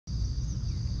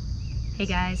Hey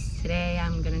guys, today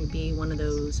I'm going to be one of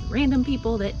those random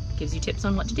people that gives you tips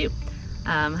on what to do.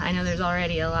 I know there's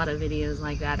already a lot of videos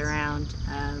like that around,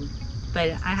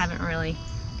 but I haven't really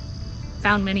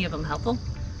found many of them helpful.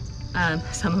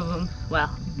 Some of them, well,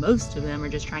 most of them are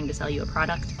just trying to sell you a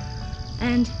product,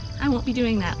 and I won't be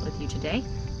doing that with you today.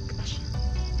 Gosh,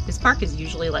 this park is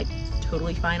usually like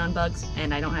totally fine on bugs,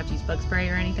 and I don't have to use bug spray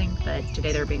or anything, but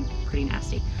today they're being pretty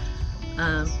nasty.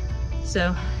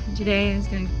 So today is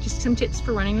going to just some tips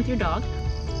for running with your dog,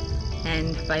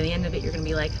 and by the end of it you're going to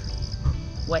be like,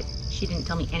 what? She didn't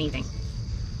tell me anything.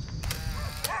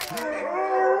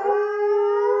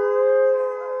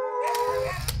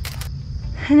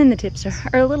 And then the tips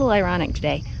are a little ironic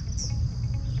today,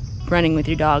 running with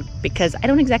your dog, because I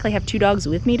don't exactly have two dogs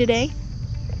with me today.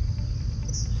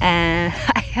 And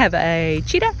I have a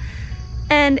cheetah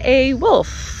and a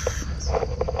wolf.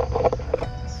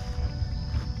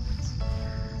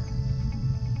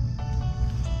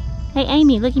 Hey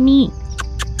Amy, look at me.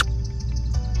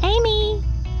 Amy!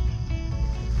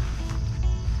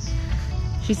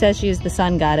 She says she is the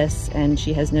sun goddess and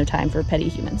she has no time for petty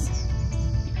humans.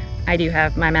 I do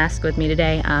have my mask with me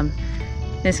today.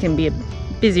 This can be a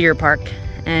busier park,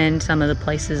 and some of the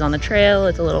places on the trail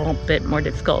it's a little bit more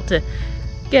difficult to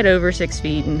get over 6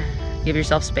 feet and give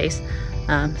yourself space.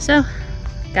 So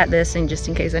got this, and just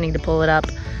in case I need to pull it up.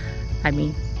 I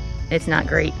mean, it's not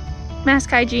great mask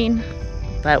hygiene,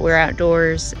 but we're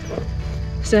outdoors.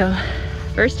 So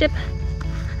first tip,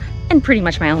 and pretty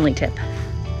much my only tip,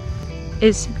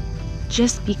 is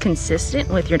just be consistent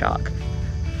with your dog.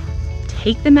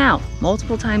 Take them out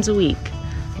multiple times a week.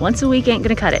 Once a week ain't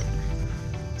gonna cut it.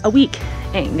 A week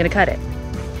ain't gonna cut it.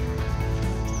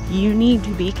 You need to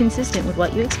be consistent with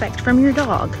what you expect from your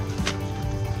dog.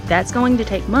 That's going to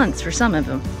take months for some of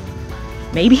them.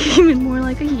 Maybe even more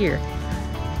like a year.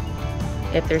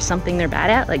 If there's something they're bad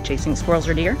at, like chasing squirrels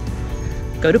or deer,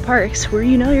 go to parks where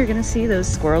you know you're gonna see those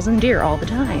squirrels and deer all the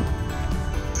time.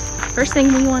 First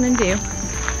thing we wanna do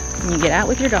when you get out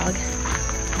with your dog,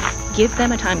 give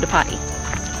them a time to potty,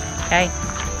 okay?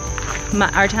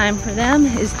 Our time for them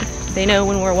is, they know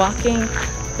when we're walking,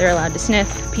 they're allowed to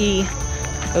sniff, pee,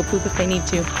 go poop if they need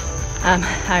to.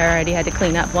 I already had to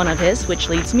clean up one of his, which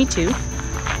leads me to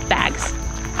bags.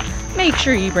 Make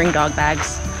sure you bring dog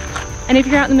bags. And if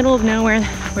you're out in the middle of nowhere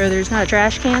where there's not a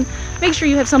trash can, make sure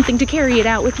you have something to carry it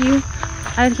out with you.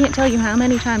 I can't tell you how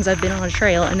many times I've been on a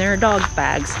trail and there are dog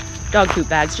bags, dog poop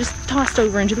bags, just tossed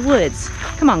over into the woods.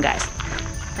 Come on, guys.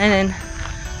 And then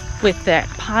with that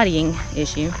pottying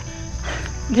issue,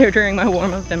 they're during my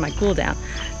warm-up and my cool down.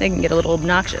 They can get a little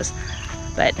obnoxious,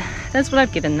 but that's what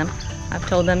I've given them. I've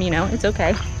told them, you know, it's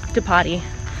okay to potty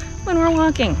when we're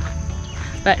walking,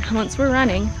 but once we're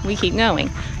running, we keep going.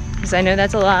 Because I know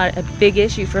that's a big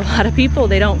issue for a lot of people.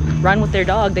 They don't run with their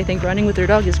dog. They think running with their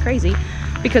dog is crazy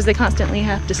because they constantly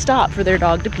have to stop for their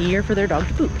dog to pee or for their dog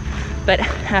to poop. But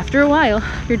after a while,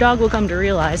 your dog will come to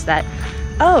realize that,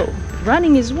 oh,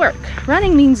 running is work.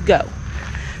 Running means go.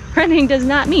 Running does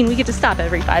not mean we get to stop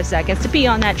every 5 seconds to pee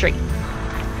on that tree.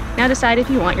 Now decide if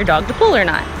you want your dog to pull or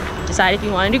not. Decide if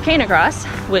you want to do canicross,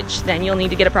 which then you'll need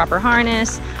to get a proper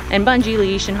harness and bungee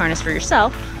leash and harness for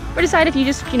yourself. Or decide if you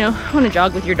just, you know, want to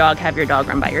jog with your dog, have your dog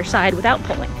run by your side without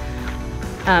pulling.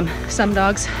 Some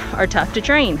dogs are tough to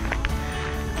train,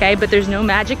 okay, but there's no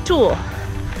magic tool.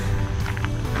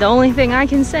 The only thing I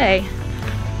can say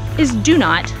is do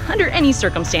not, under any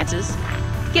circumstances,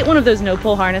 get one of those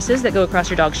no-pull harnesses that go across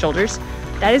your dog's shoulders.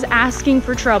 That is asking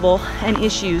for trouble and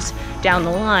issues down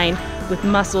the line with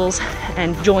muscles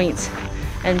and joints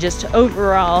and just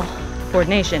overall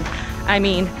coordination. I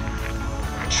mean,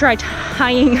 try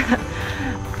tying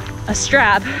a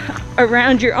strap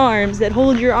around your arms that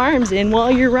hold your arms in while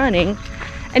you're running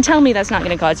and tell me that's not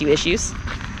going to cause you issues.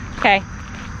 Okay,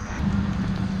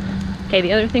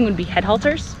 the other thing would be head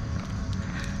halters.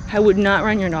 I would not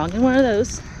run your dog in one of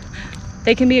those.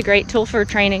 They can be a great tool for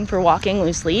training for walking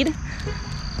loose lead,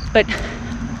 but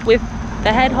with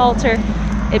the head halter,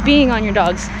 it being on your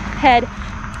dog's head,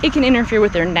 it can interfere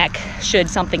with their neck should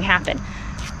something happen.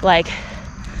 Like,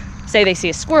 say they see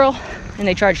a squirrel and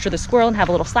they charge for the squirrel and have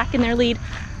a little slack in their lead,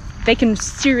 they can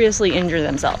seriously injure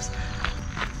themselves.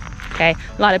 Okay,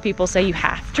 a lot of people say you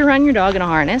have to run your dog in a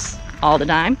harness all the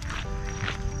time.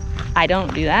 I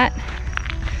don't do that.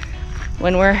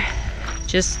 When we're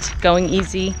just going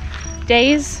easy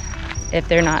days, if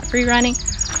they're not free running,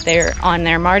 they're on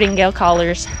their martingale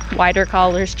collars, wider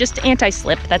collars, just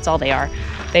anti-slip, that's all they are.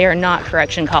 They are not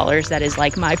correction collars. That is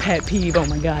like my pet peeve, oh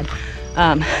my God.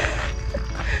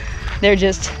 They're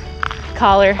just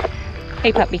collar.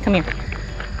 Hey puppy, come here.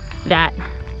 That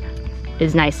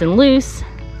is nice and loose,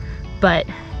 but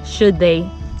should they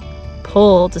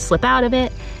pull to slip out of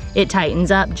it, it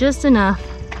tightens up just enough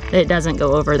that it doesn't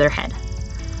go over their head.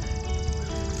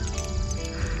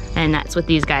 And that's with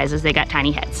these guys, is they got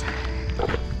tiny heads.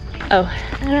 Oh,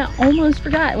 and I almost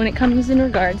forgot, when it comes in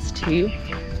regards to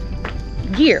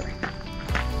gear,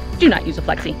 do not use a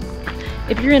flexi.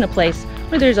 If you're in a place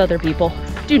where there's other people,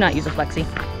 do not use a flexi.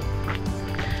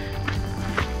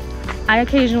 I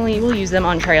occasionally will use them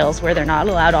on trails where they're not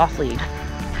allowed off lead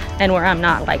and where I'm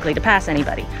not likely to pass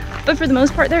anybody. But for the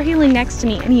most part, they're heeling next to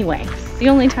me anyway. The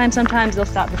only time sometimes they'll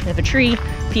stop to sniff a tree,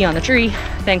 pee on the tree,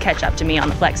 then catch up to me on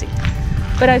the flexi.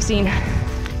 But I've seen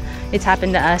it's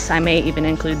happened to us. I may even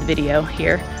include the video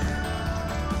here,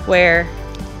 where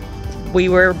we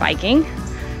were biking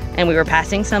and we were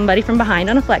passing somebody from behind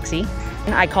on a flexi,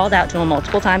 and I called out to him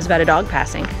multiple times about a dog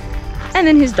passing. And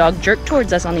then his dog jerked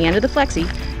towards us on the end of the flexi,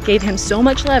 gave him so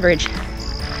much leverage,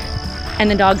 and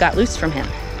the dog got loose from him.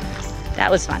 That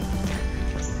was fun.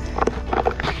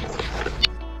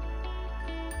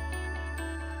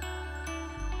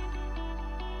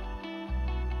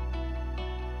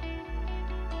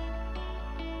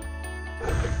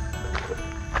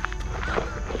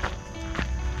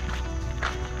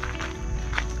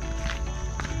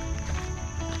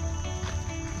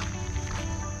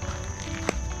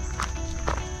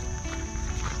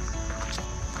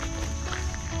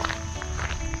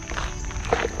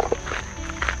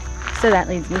 So that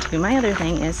leads me to my other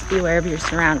thing, is be aware of your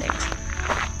surroundings.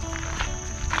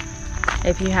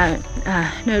 If you haven't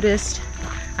noticed,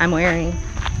 I'm wearing,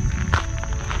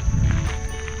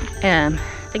 I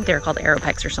think they're called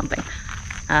Aeropex or something.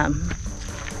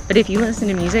 But if you listen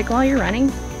to music while you're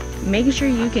running, make sure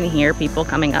you can hear people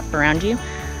coming up around you.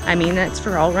 I mean, that's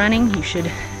for all running. You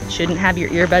shouldn't have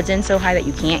your earbuds in so high that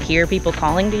you can't hear people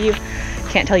calling to you.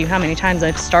 Can't tell you how many times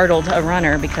I've startled a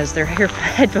runner because their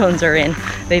headphones are in,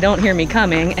 they don't hear me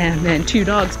coming, and then 2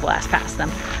 dogs blast past them.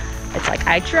 It's like,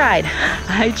 I tried.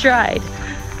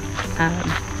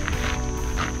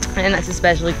 And that's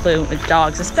especially true with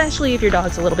dogs, especially if your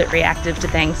dog's a little bit reactive to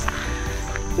things.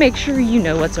 Make sure you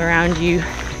know what's around you.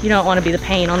 You don't want to be the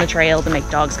pain on the trail to make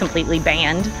dogs completely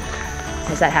banned,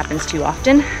 as that happens too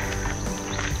often.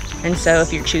 And so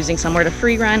if you're choosing somewhere to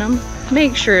free run them,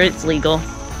 make sure it's legal.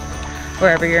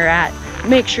 Wherever you're at,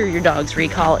 make sure your dog's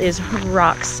recall is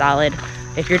rock solid.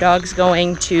 If your dog's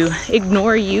going to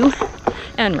ignore you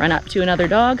and run up to another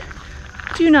dog,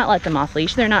 do not let them off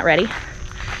leash. They're not ready.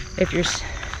 If you're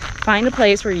find a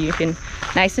place where you can,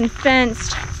 nice and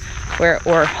fenced,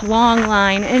 or long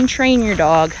line, and train your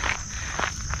dog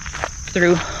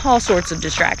through all sorts of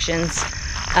distractions.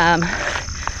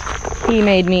 He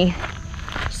made me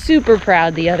super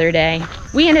proud the other day.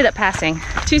 We ended up passing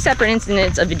 2 separate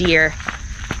incidents of a deer,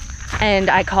 and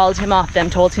I called him off them,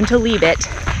 told him to leave it,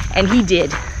 and he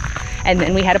did. And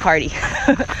then we had a party.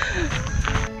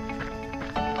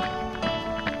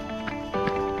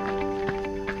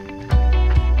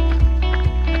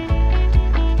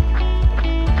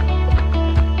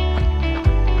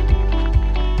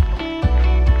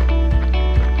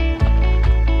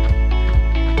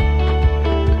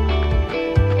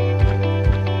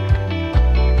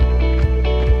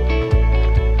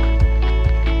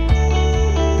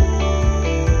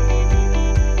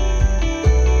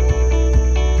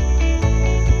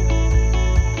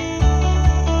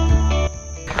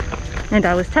 And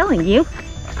I was telling you,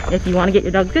 if you want to get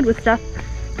your dog good with stuff,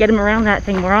 get him around that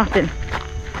thing more often.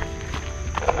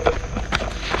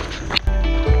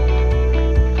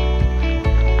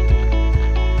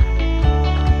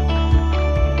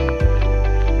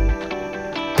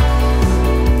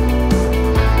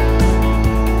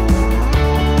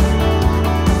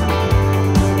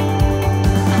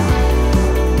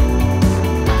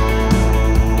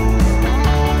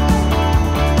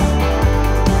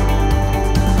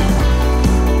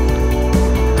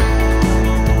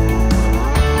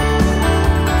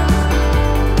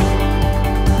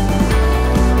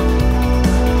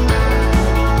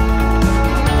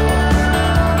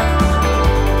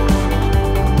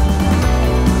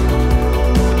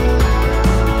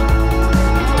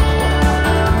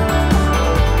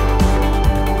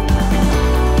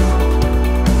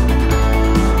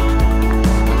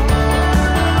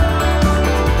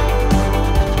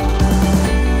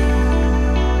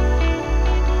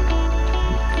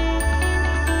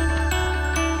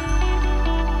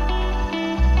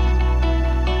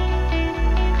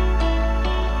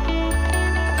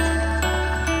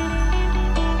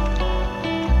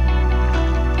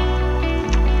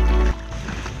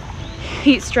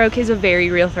 Heat stroke is a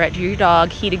very real threat to your dog.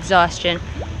 Heat exhaustion,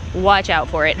 watch out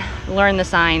for it. Learn the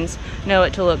signs, know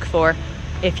what to look for.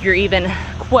 If you're even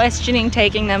questioning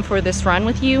taking them for this run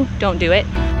with you, don't do it.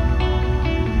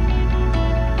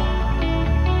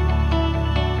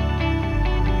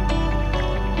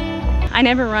 I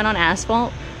never run on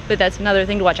asphalt, but that's another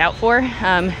thing to watch out for.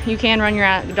 You can run your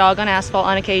dog on asphalt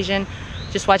on occasion.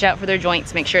 Just watch out for their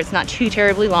joints, make sure it's not too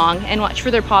terribly long, and watch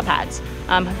for their paw pads.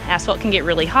 Asphalt can get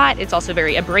really hot. It's also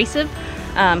very abrasive.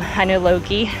 I know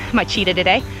Loki, my cheetah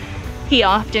today, he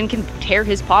often can tear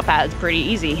his paw pads pretty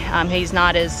easy. He's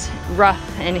not as rough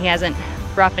and he hasn't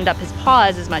roughened up his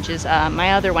paws as much as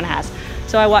my other one has.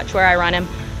 So I watch where I run him.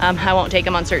 I won't take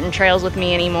him on certain trails with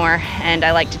me anymore, and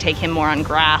I like to take him more on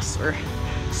grass or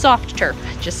soft turf,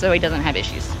 just so he doesn't have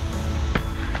issues.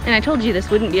 And I told you this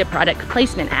wouldn't be a product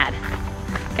placement ad,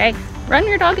 okay? Run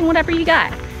your dog in whatever you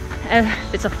got.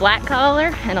 If it's a flat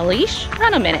collar and a leash,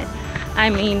 run them in it. I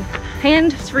mean,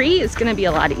 hands-free is gonna be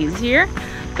a lot easier,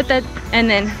 but and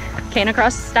then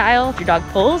canicross style, if your dog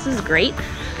pulls, is great.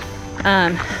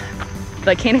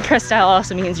 But canicross style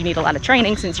also means you need a lot of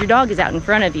training since your dog is out in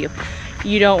front of you.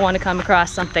 You don't want to come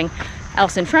across something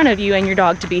else in front of you and your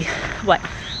dog to be, what,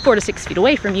 4 to 6 feet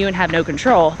away from you and have no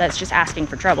control. That's just asking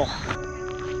for trouble.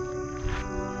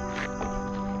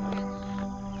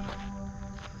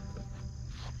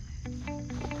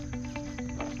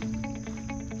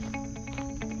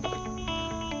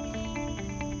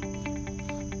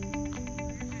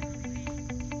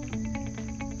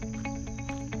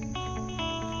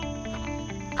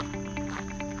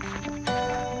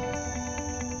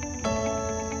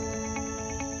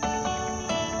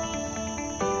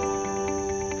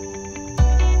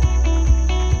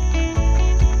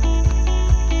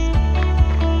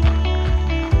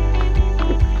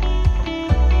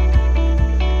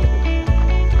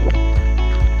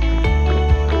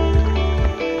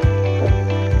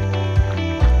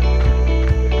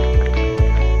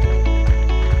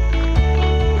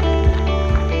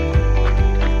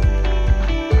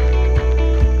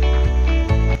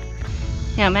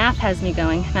 Now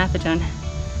Maffetone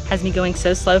has me going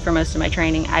so slow for most of my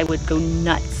training, I would go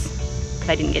nuts if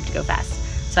I didn't get to go fast.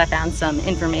 So I found some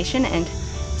information, and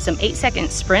some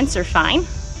 8-second sprints are fine.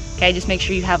 Okay, just make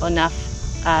sure you have enough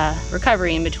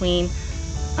recovery in between.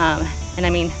 And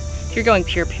I mean, if you're going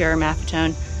pure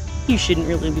Maffetone, you shouldn't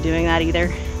really be doing that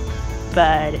either.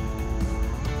 But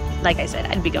like I said,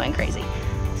 I'd be going crazy.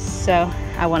 So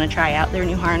I want to try out their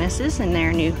new harnesses and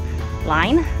their new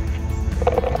line.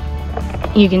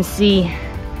 You can see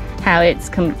how it's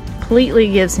completely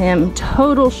gives him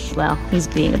total, well, he's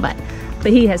being a butt,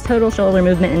 but he has total shoulder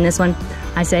movement in this one.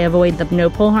 I say avoid the no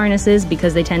pull harnesses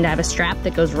because they tend to have a strap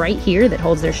that goes right here that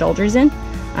holds their shoulders in.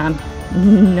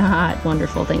 Not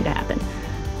wonderful thing to happen.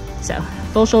 So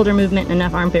full shoulder movement,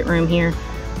 enough armpit room here,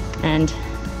 and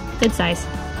good size.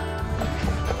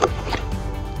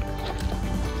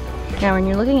 Now when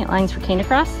you're looking at lines for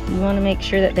canicross, you want to make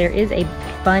sure that there is a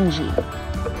bungee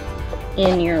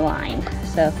in your line.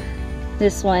 So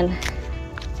this one,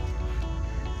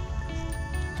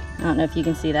 I don't know if you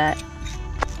can see that.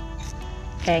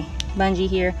 Okay, bungee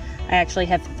here. I actually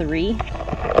have 3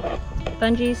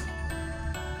 bungees,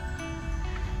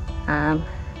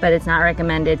 but it's not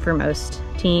recommended for most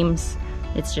teams.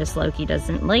 It's just Loki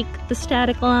doesn't like the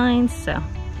static lines, so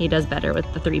he does better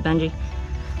with the 3 bungee,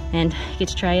 and you get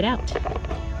to try it out.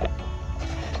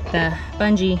 The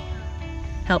bungee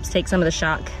helps take some of the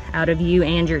shock out of you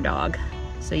and your dog.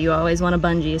 So you always want a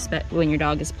bungee, especially when your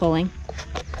dog is pulling.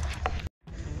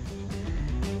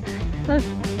 Look,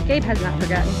 Gabe has not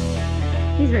forgotten.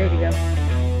 He's ready to go.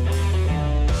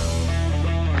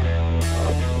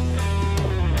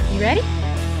 You ready?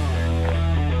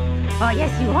 Oh,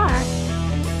 yes, you are.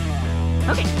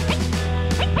 Okay.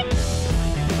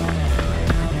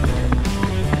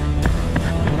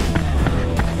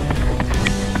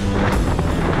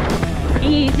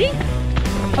 Easy.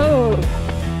 Oh.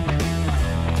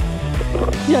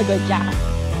 Yeah, good job.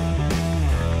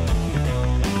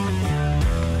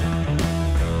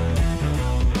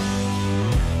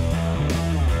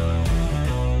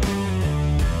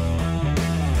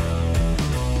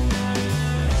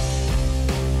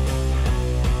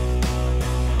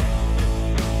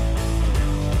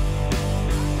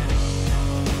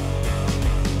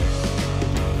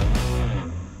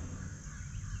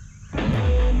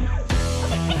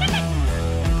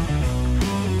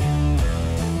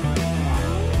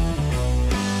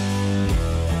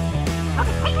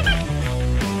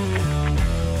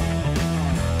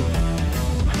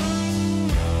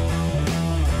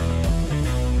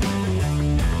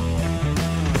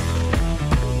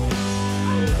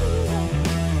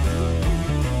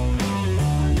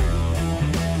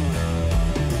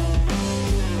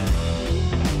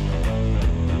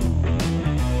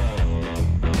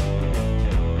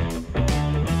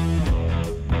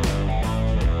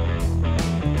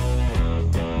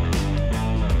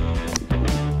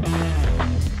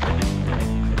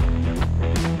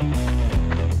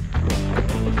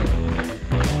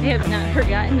 have not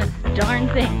forgotten a darn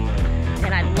thing,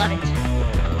 and I love it.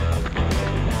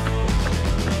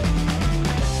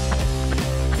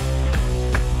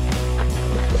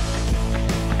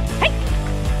 Hey!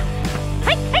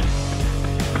 Hey! Hey!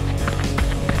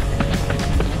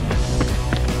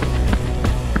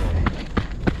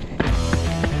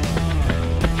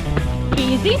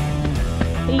 Easy.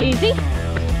 Easy.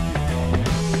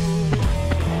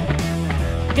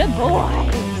 Good boy.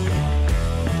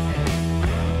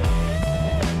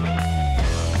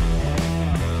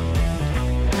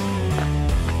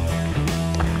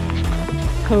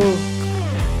 Oh.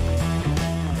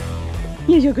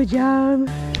 You did a good job.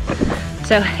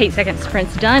 So 8-second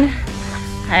sprints done.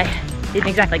 I didn't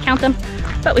exactly count them,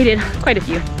 but we did quite a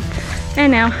few.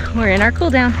 And now we're in our cool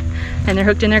down, and they're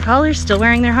hooked in their collars, still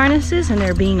wearing their harnesses, and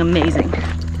they're being amazing.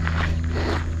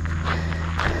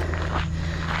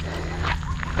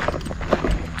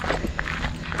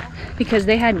 Because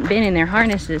they hadn't been in their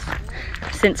harnesses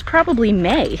since probably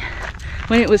May,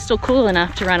 when it was still cool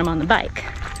enough to run them on the bike.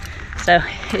 So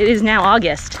it is now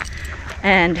August,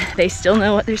 and they still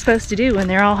know what they're supposed to do when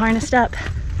they're all harnessed up.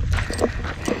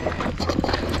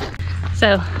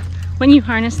 So when you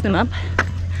harness them up,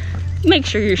 make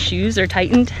sure your shoes are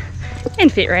tightened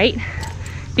and fit right,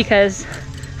 because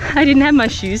I didn't have my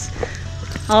shoes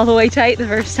all the way tight the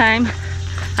first time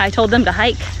I told them to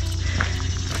hike,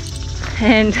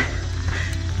 and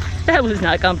that was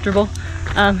not comfortable.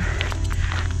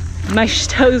 My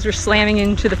toes were slamming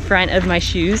into the front of my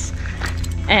shoes,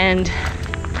 and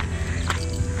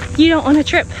you don't want to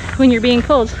trip when you're being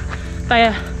pulled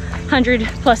by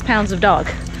 100+ pounds of dog.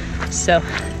 So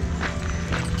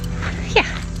yeah,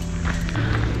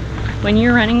 when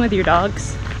you're running with your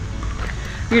dogs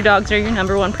are your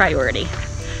 #1 priority.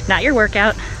 Not your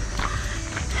workout,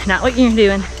 not what you're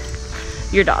doing,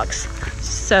 your dogs.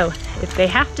 So if they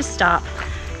have to stop,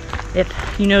 if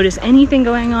you notice anything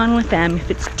going on with them, if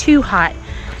it's too hot,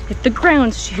 if the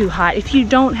ground's too hot, if you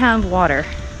don't have water,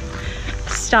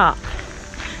 stop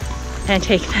and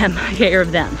take care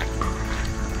of them.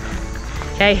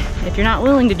 Okay? If you're not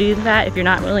willing to do that, if you're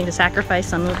not willing to sacrifice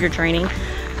some of your training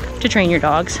to train your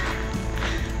dogs,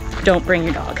 don't bring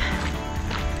your dog.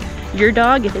 Your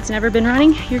dog, if it's never been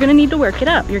running, you're gonna need to work it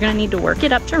up. You're gonna need to work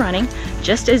it up to running,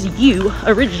 just as you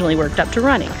originally worked up to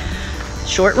running.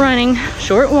 Short running,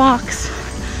 short walks,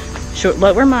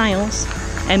 lower miles,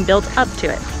 and build up to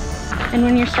it. And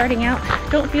when you're starting out,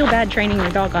 don't feel bad training your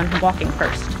dog on walking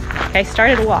first. Okay, start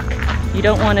at a walk. You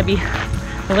don't want to be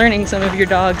learning some of your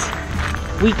dog's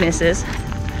weaknesses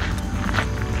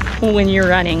when you're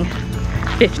running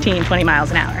 15, 20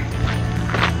 miles an hour.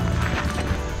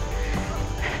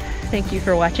 Thank you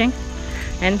for watching,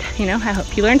 and I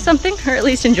hope you learned something, or at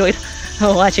least enjoyed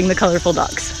watching the colorful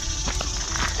dogs.